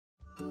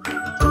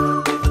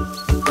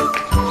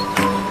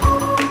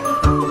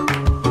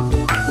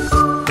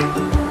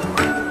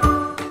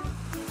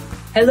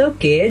Hello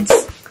kids,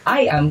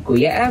 I am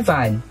Kuya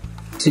Evan.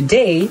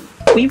 Today,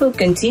 we will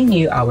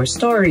continue our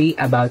story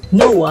about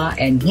Noah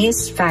and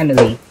his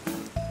family.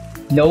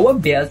 Noah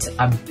built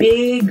a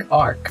big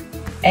ark,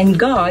 and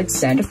God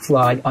sent a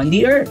flood on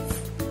the earth.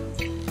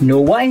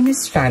 Noah and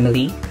his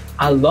family,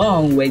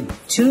 along with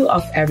 2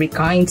 of every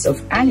kinds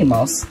of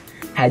animals,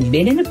 had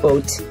been in a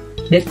boat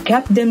that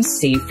kept them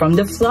safe from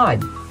the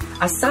flood.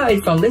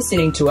 Aside from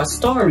listening to a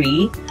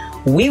story,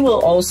 we will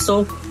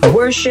also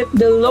worship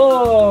the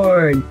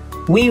Lord.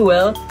 We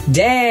will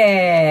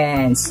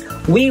dance.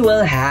 We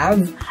will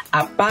have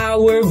a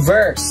power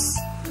verse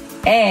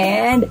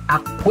and a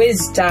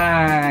quiz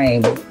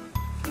time.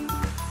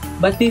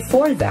 But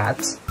before that,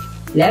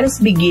 let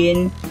us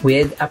begin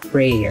with a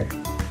prayer.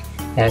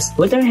 Let us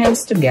put our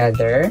hands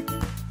together,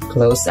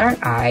 close our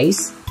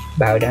eyes,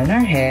 bow down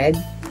our head,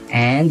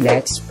 and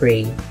let's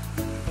pray.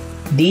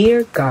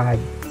 Dear God,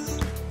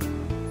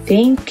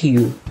 thank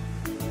you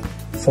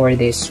for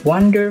this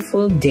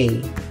wonderful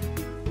day.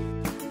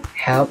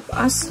 Help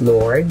us,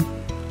 Lord,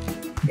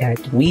 that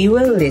we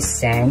will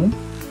listen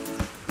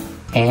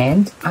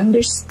and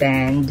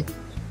understand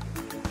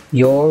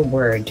your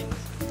word.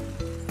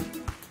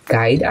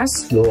 Guide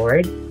us,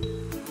 Lord,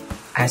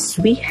 as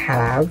we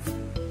have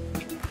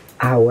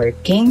our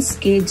King's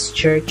Kids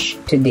Church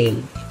today.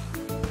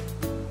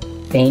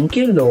 Thank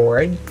you,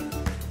 Lord.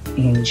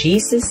 In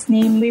Jesus'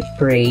 name we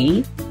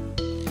pray.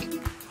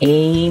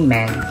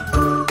 Amen.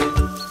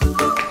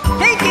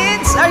 Hey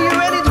kids, are you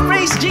ready to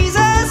praise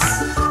Jesus?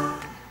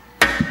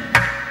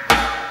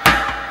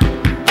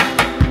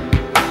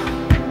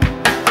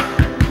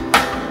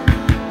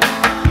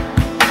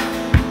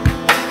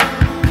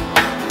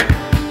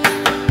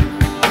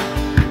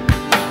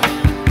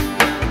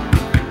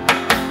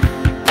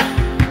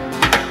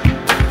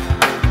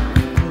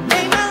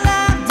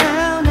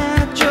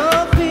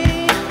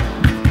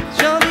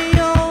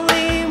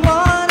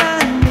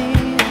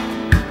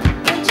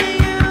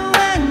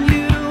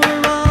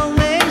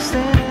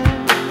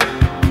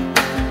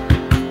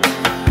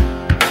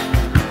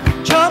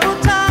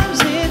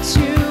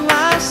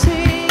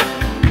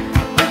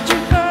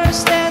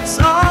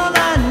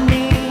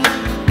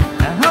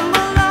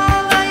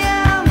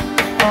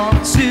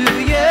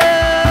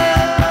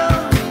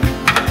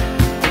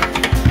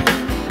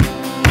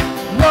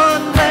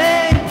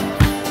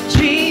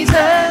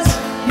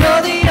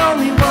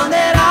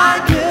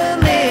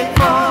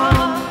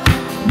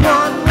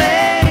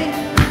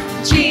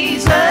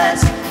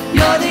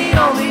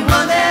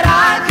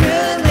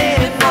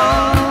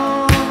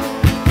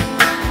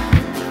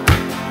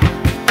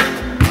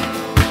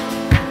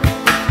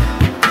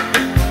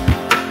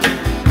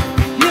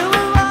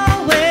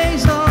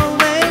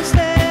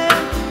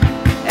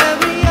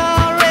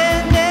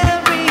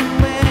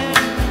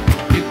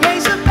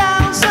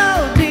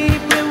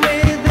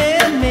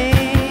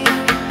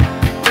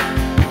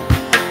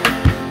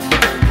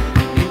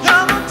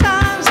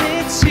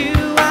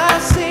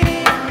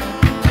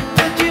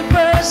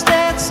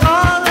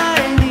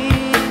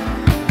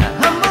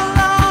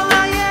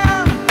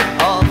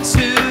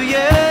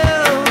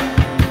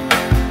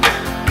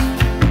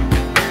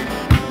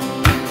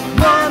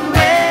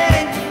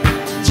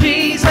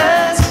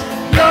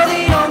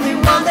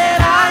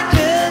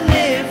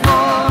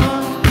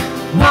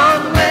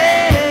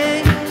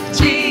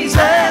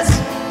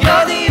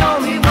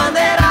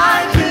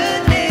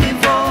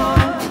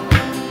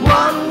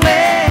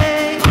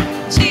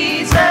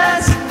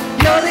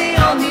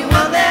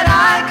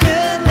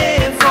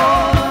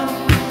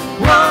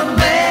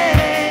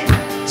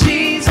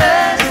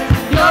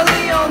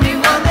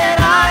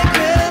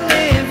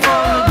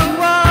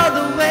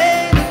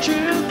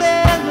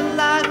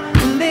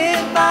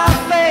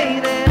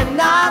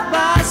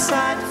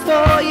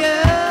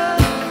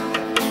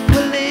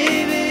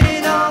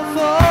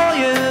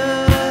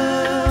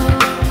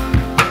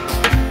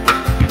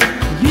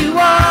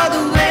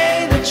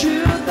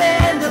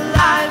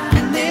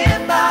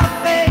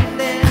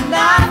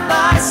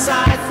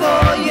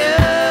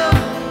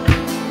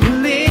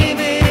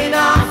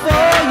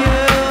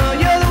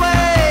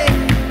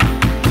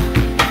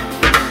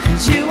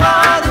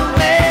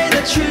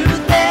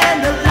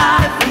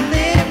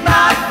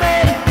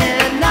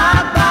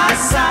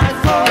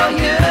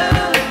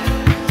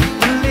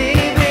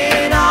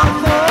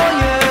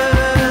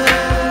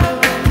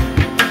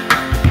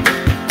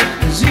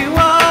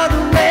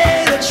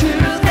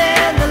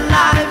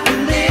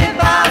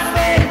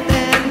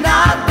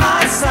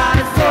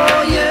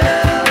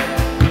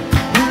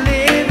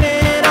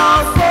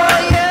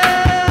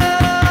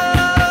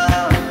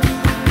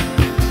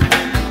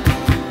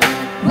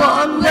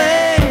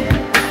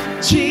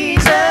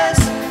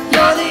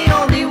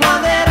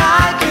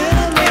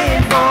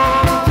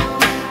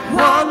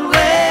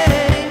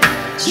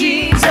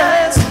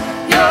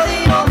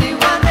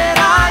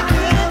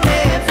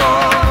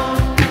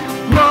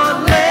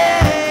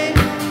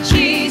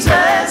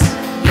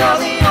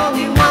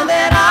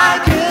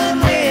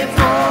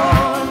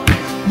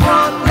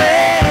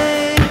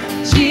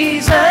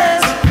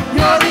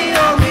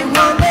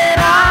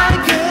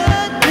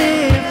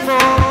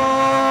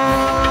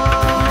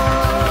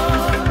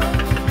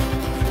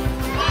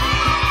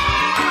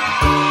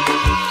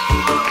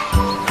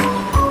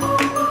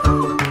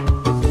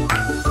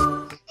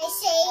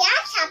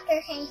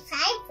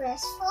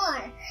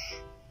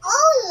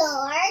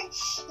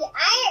 You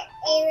are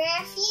a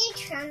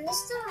refuge from the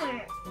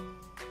storm.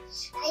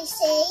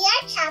 Isaiah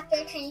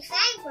chapter 25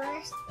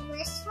 verse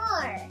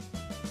 4.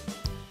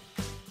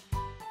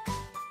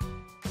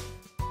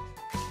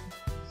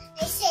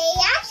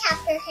 Isaiah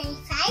chapter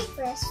 25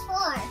 verse 4.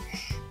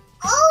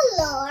 Oh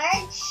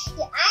Lord,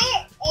 you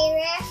are a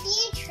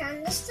refuge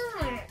from the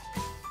storm.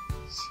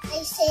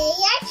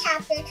 Isaiah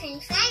chapter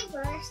 25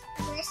 verse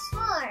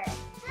 4.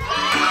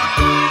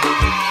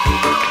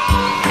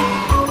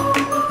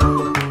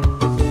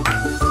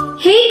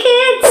 Hey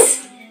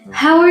kids!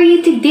 How are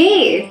you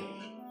today?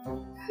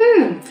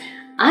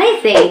 I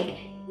think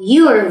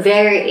you are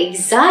very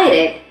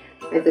excited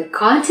for the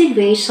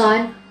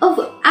continuation of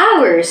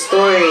our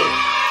story.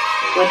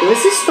 What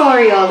was the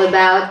story all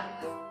about?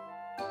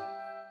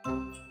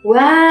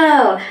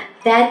 Wow,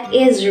 that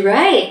is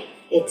right.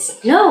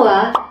 It's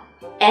Noah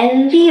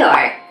and the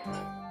ark.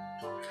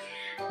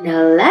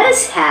 Now let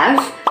us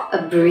have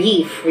a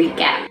brief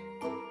recap.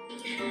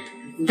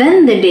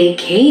 Then the day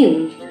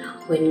came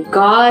when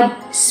God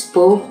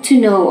spoke to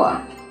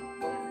Noah.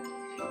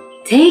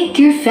 Take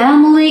your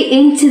family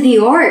into the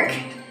ark,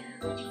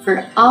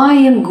 for I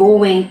am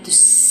going to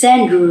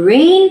send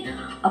rain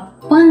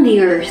upon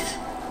the earth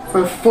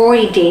for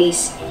 40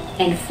 days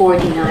and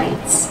 40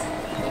 nights.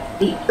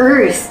 The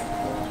earth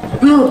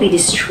will be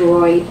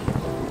destroyed.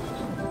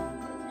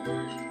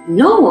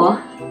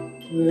 Noah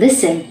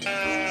listened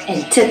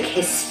and took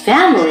his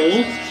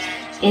family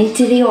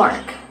into the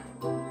ark.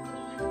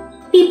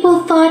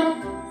 People thought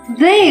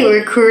they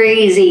were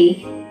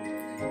crazy.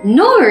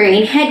 No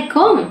rain had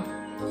come,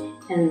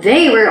 and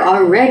they were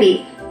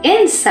already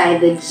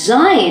inside the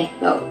giant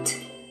boat.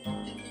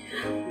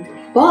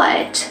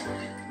 But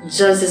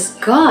just as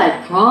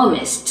God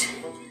promised,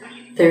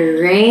 the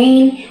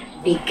rain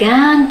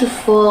began to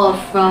fall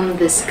from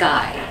the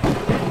sky,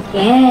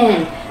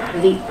 and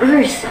the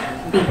earth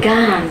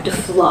began to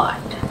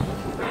flood.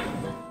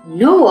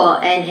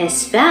 Noah and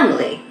his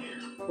family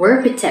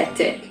were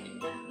protected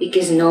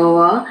because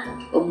Noah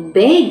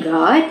obeyed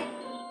God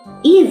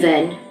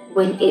even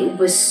when it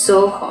was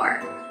so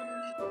hard.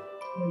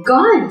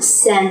 God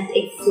sent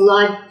a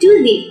flood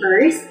to the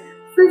earth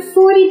for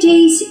 40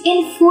 days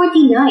and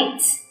 40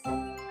 nights.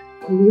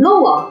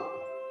 Noah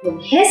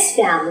and his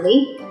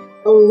family,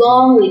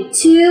 along with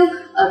 2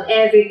 of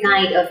every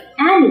kind of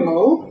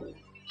animal,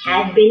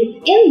 had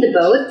been in the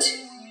boat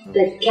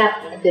that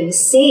kept them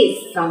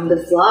safe from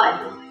the flood.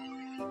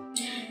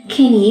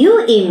 Can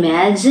you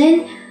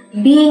imagine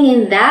being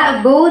in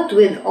that boat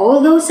with all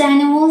those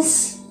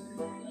animals?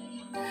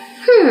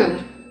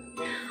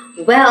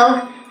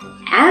 Well,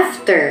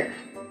 after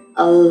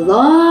a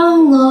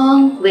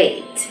long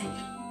wait,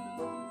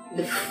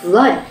 the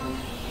flood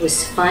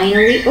was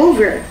finally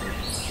over.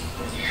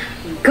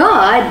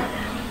 God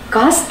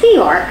caused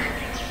the ark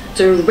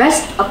to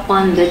rest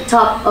upon the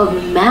top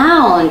of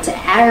Mount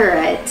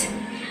Ararat.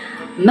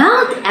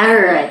 Mount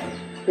Ararat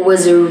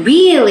was a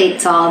really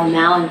tall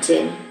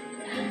mountain,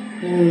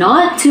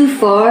 not too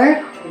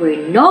far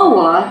where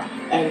Noah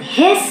and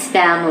his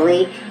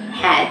family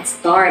had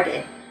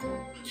started.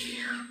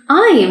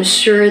 I am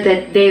sure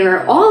that they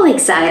were all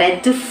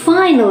excited to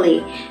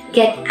finally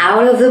get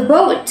out of the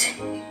boat.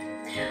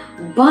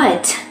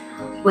 But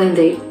when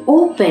they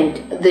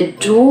opened the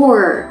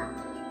door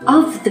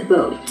of the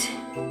boat,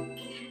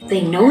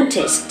 they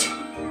noticed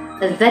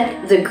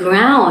that the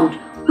ground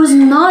was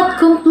not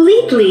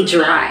completely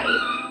dry.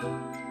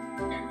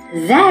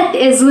 That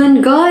is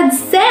when God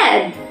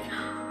said,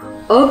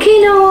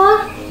 "Okay,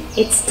 Noah,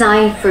 it's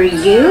time for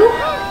you,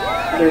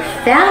 your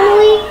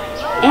family,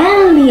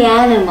 and the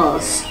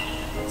animals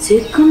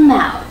to come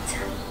out."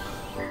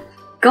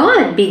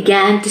 God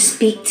began to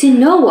speak to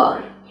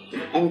Noah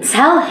and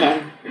tell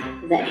him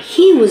that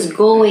he was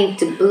going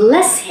to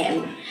bless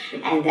him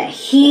and that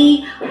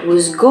he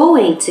was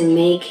going to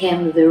make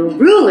him the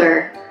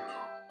ruler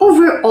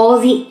over all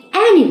the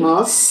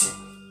animals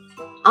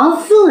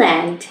of the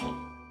land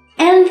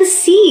and the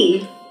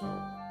sea.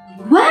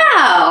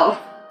 Wow!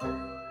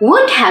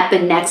 What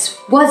happened next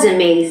was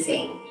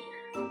amazing.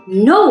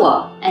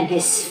 Noah and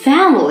his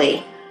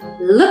family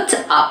looked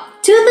up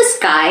to the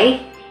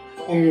sky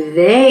and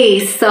they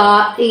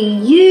saw a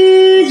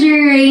huge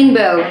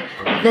rainbow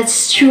that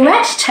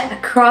stretched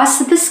across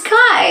the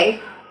sky.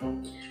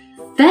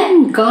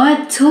 Then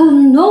God told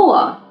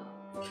Noah,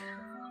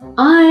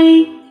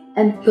 "I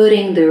am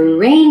putting the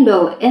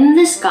rainbow in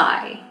the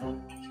sky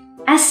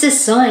as a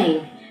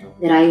sign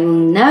that I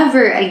will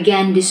never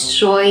again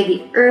destroy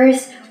the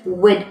earth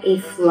with a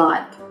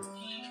flood.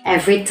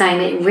 Every time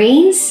it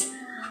rains,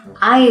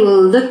 I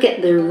will look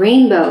at the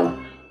rainbow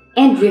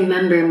and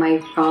remember my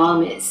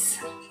promise."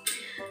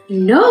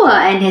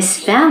 Noah and his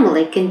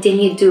family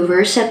continued to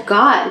worship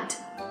God.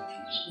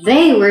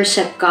 They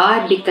worshiped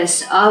God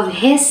because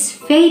of his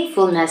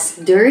faithfulness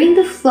during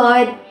the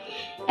flood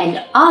and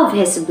of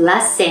his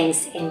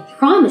blessings and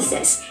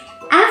promises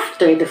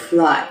after the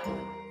flood.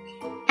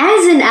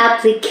 As an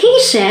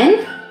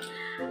application,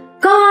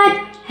 God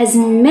has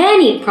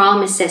many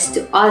promises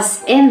to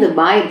us in the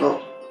Bible.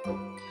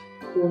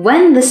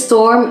 When the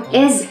storm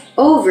is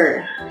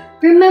over,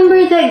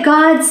 Remember that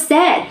God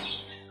said,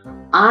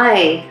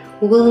 I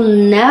will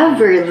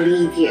never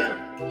leave you.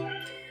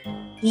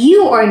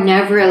 You are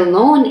never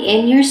alone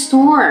in your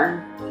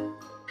storm.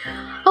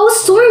 Oh,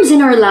 storms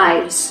in our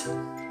lives.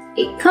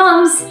 It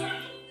comes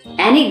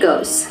and it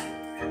goes,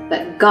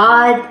 but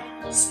God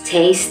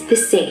stays the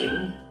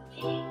same.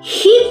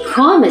 He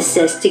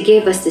promises to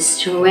give us the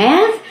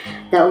strength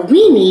that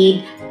we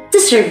need to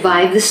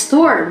survive the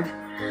storm.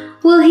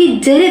 Well, He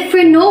did it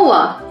for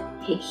Noah.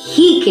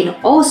 He can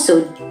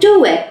also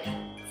do it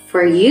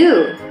for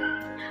you.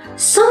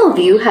 Some of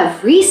you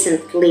have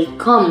recently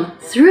come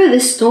through the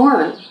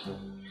storm.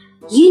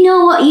 You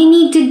know what you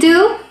need to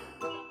do?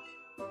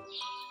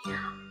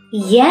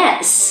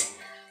 Yes,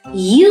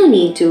 you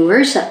need to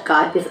worship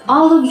God with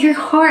all of your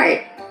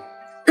heart.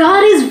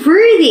 God is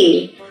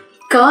worthy.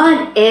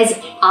 God is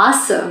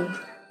awesome.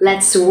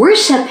 Let's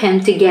worship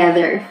Him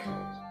together.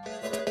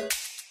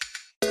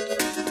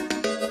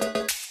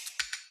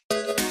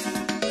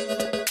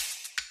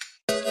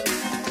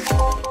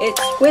 It's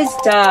quiz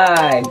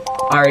time!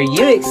 Are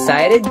you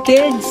excited,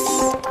 kids?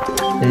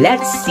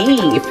 Let's see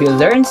if you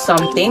learned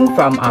something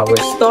from our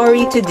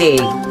story today.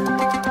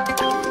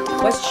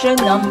 Question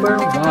number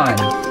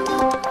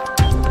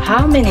 1.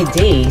 How many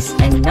days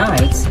and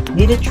nights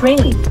did it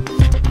rain?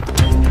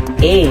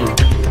 A.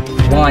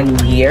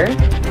 1 year.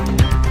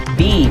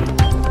 B.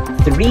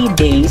 3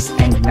 days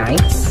and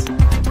nights.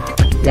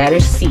 Letter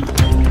C.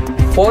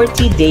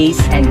 40 days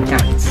and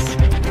nights.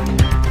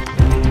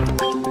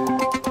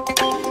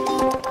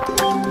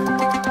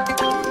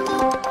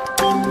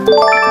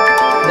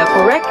 The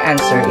correct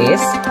answer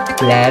is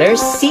letter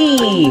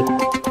C,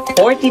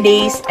 40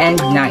 days and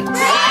nights.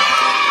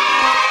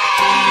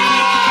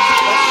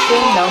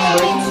 Question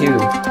number 2.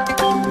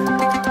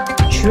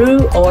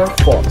 True or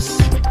false?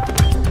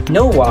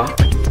 Noah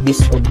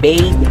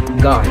disobeyed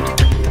God.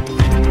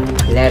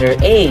 Letter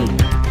A,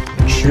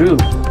 true.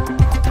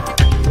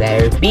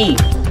 Letter B,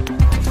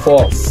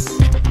 false.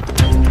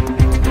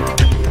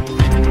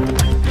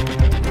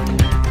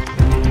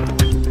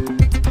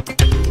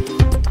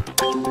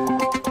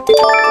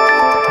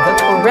 The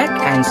correct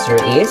answer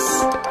is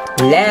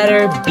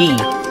letter B,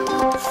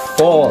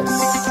 false.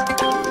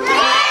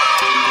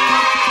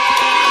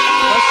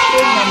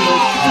 Question number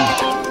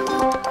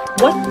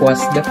 3. What was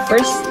the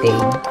first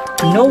thing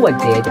Noah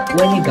did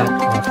when he got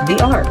off the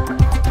ark?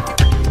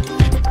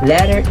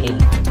 Letter A.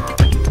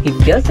 He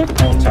built an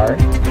altar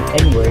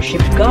and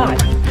worshipped God.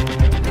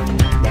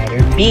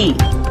 Letter B.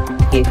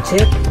 He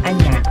took a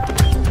nap.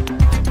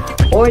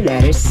 Or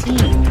letter C.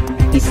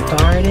 He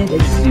started a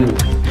zoo.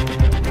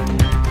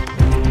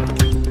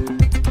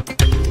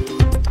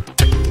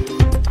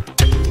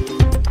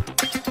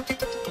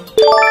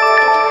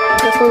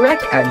 The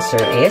correct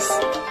answer is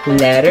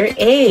letter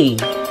A.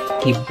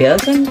 He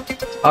built an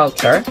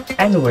altar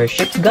and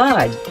worshipped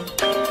God.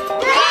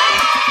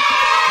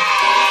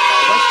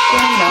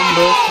 Question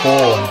number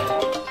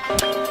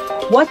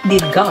 4. What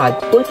did God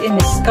put in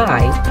the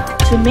sky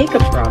to make a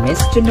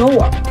promise to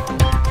Noah?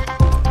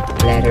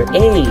 Letter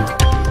A,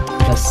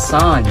 the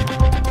sun.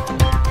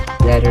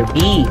 Letter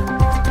B,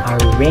 a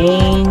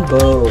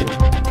rainbow.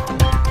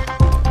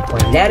 Or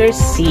letter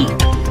C,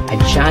 a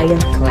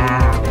giant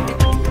cloud.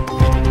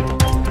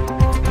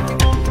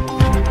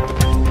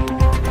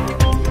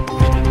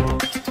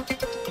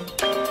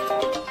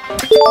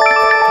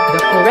 The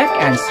correct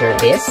answer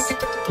is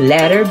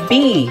letter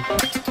B,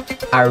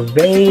 a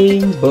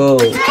rainbow.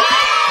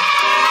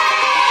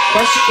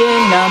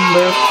 Question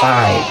number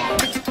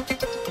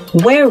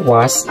 5. Where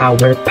was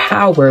our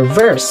power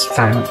verse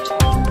found?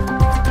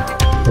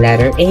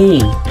 Letter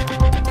A,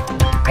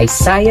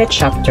 Isaiah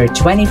chapter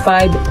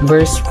 25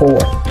 verse 4.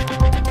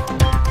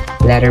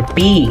 Letter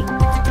B,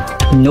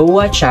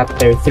 Noah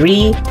chapter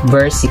 3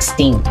 verse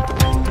 16.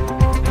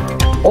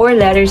 Or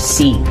letter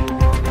C,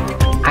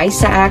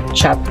 Isaiah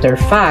chapter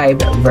 5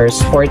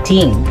 verse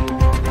 14.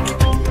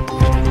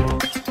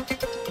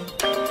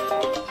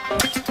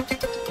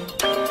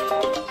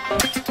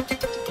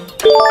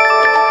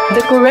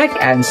 The correct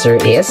answer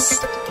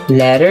is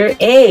letter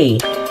A,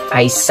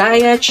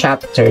 Isaiah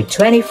chapter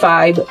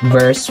 25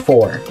 verse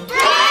 4.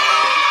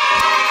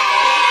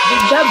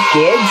 Good job,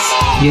 kids!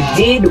 You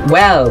did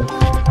well!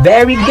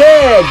 Very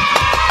good!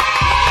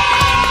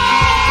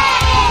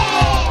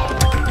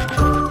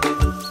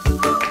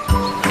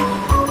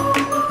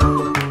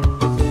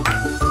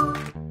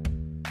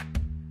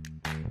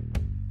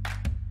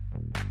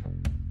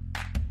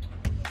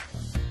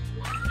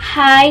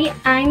 Hi,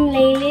 I'm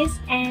Laylis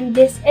and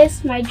this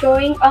is my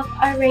drawing of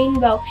a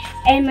rainbow,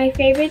 and my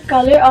favorite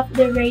color of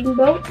the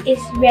rainbow is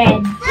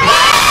red.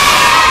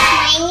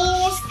 My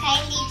name is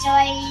Kylie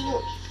Joy Lu.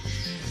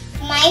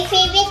 My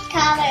favorite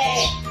color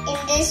in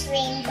this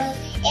rainbow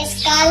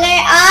is color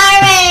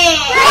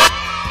orange.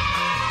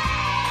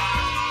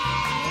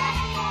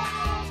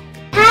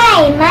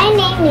 Hi, my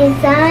name is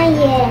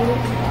Zion.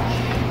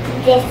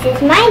 This is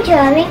my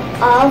drawing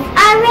of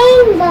a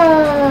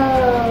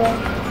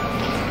rainbow.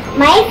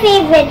 My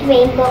favorite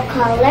rainbow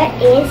color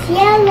is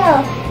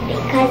yellow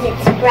because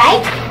it's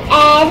bright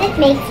and it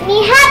makes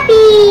me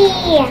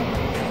happy.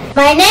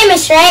 My name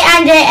is Ray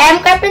Andre M.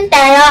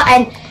 Carpintero,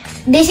 and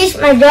this is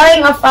my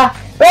drawing of a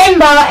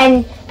rainbow,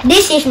 and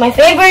this is my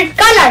favorite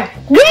color,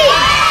 green.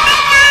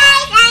 Hi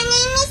guys, my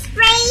name is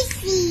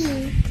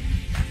Tracy.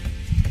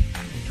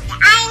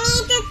 I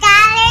need to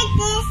color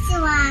this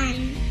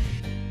one.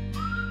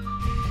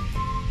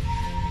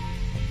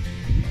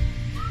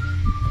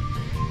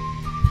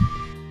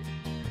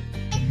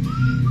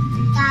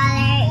 The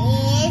color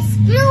is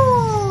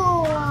blue.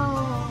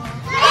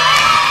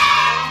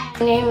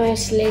 My name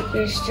is Lighthouse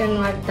Christian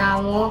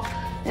Fellowship,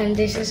 and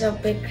this is a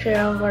picture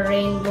of a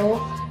rainbow,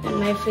 and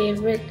my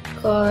favorite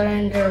color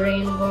in the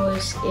rainbow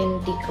is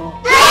indigo.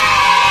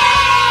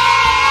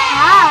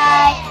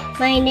 Hi,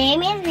 my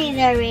name is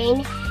Lisa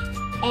Rain,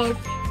 and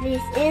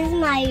this is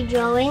my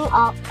drawing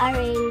of a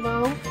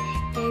rainbow,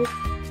 and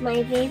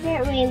my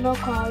favorite rainbow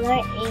color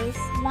is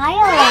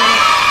violet.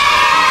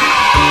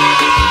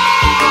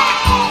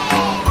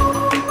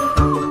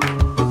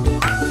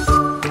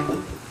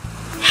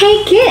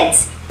 Hey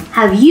kids,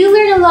 have you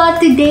learned a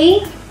lot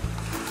today?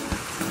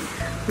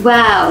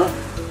 Wow,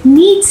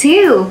 me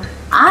too.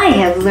 I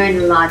have learned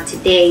a lot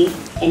today,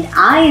 and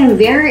I am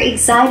very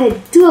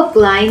excited to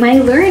apply my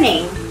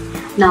learning.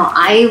 Now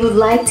I would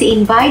like to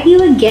invite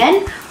you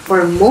again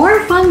for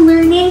more fun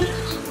learning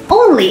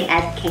only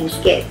at King's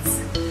Kids.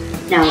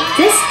 Now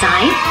this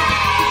time,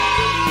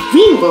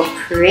 we will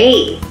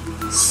pray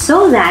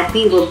so that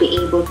we will be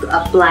able to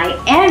apply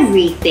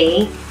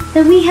everything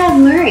that we have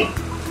learned.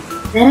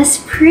 Let us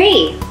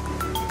pray.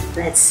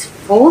 Let's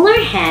fold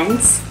our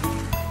hands,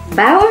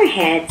 bow our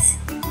heads,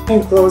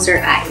 and close our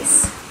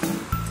eyes.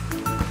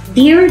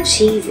 Dear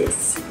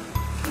Jesus,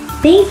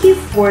 thank you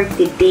for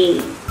today.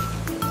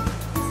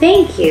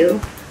 Thank you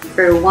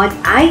for what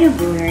I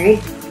have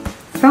learned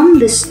from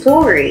the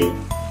story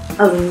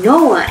of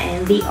Noah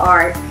and the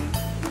ark.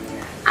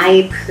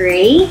 I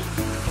pray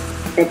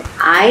that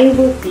I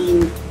will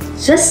be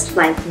just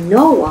like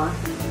Noah,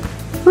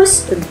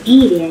 who's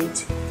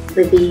obedient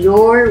with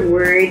your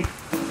word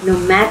no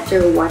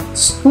matter what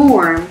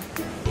storm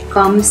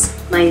comes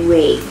my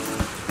way.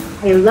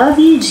 I love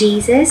you,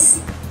 Jesus.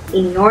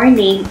 In your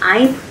name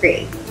I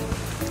pray.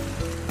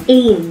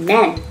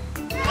 Amen.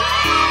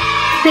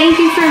 Thank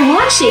you for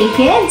watching,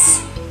 kids.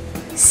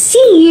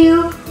 See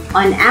you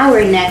on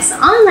our next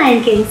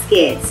online King's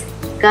Kids.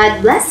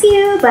 God bless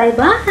you.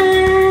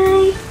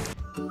 Bye-bye.